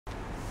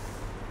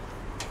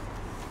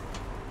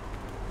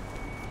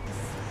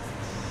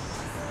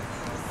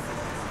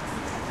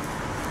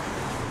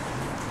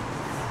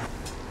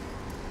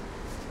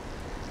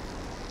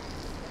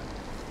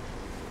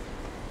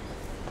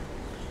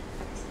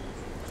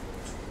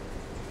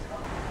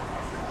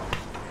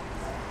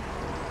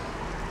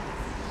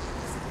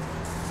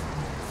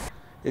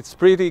It's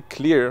pretty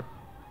clear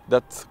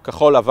that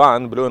Kahol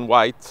Lavan, blue and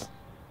white,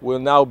 will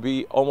now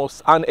be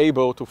almost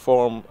unable to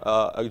form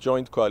a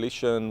joint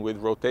coalition with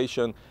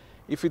rotation.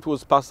 If it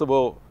was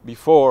possible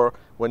before,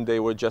 when they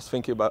were just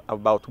thinking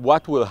about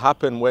what will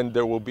happen when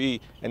there will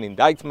be an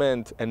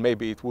indictment and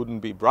maybe it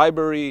wouldn't be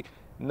bribery,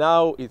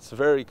 now it's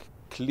very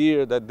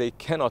clear that they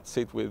cannot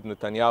sit with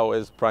Netanyahu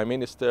as prime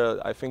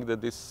minister. I think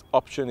that this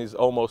option is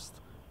almost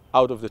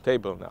out of the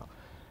table now.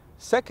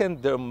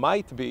 Second, there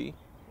might be,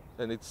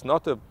 and it's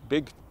not a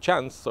big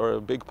chance or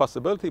a big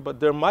possibility, but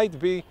there might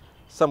be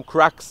some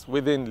cracks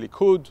within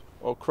Likud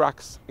or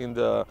cracks in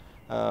the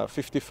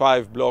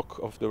 55 bloc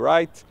of the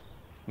right.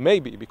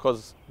 Maybe,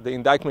 because the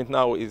indictment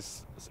now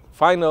is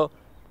final,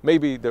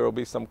 maybe there will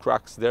be some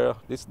cracks there.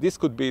 This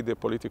could be the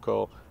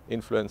political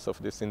influence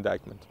of this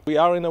indictment. We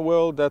are in a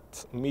world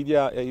that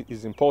media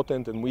is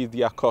important and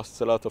media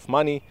costs a lot of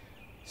money.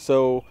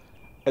 So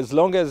as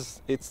long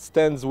as it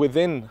stands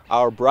within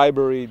our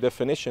bribery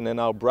definition, and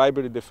our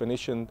bribery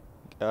definition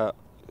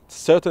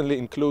certainly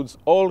includes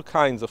all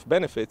kinds of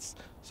benefits,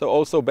 so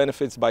also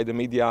benefits by the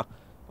media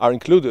are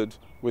included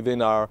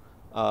within our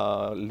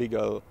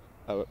legal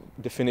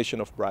definition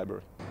of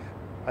bribery.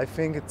 I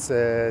think it's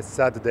a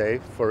sad day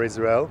for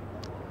Israel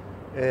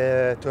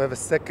to have a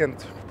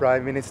second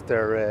prime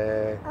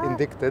minister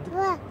indicted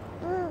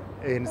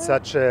in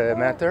such a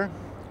matter,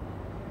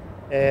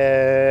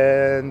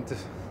 and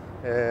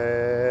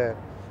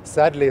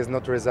sadly is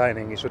not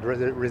resigning. He should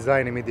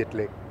resign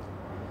immediately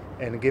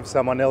and give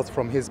someone else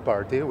from his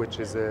party, which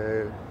is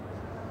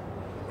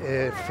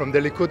from the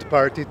Likud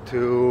party,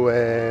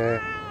 to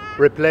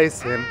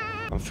replace him.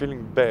 I'm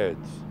feeling bad.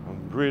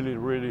 I'm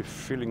really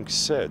feeling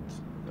sad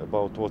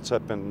about what's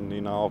happened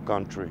in our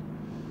country.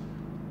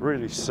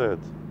 Really sad.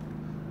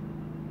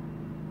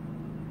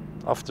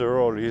 After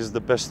all, he's the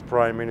best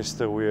prime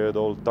minister we had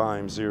all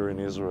times here in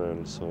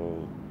Israel,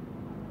 so.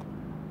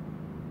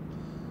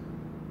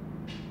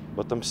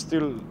 But I'm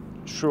still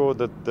sure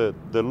that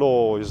the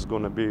law is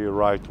going to be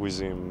right with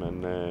him,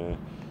 and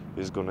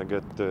he's going to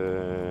get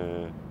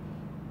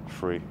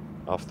free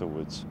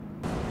afterwards.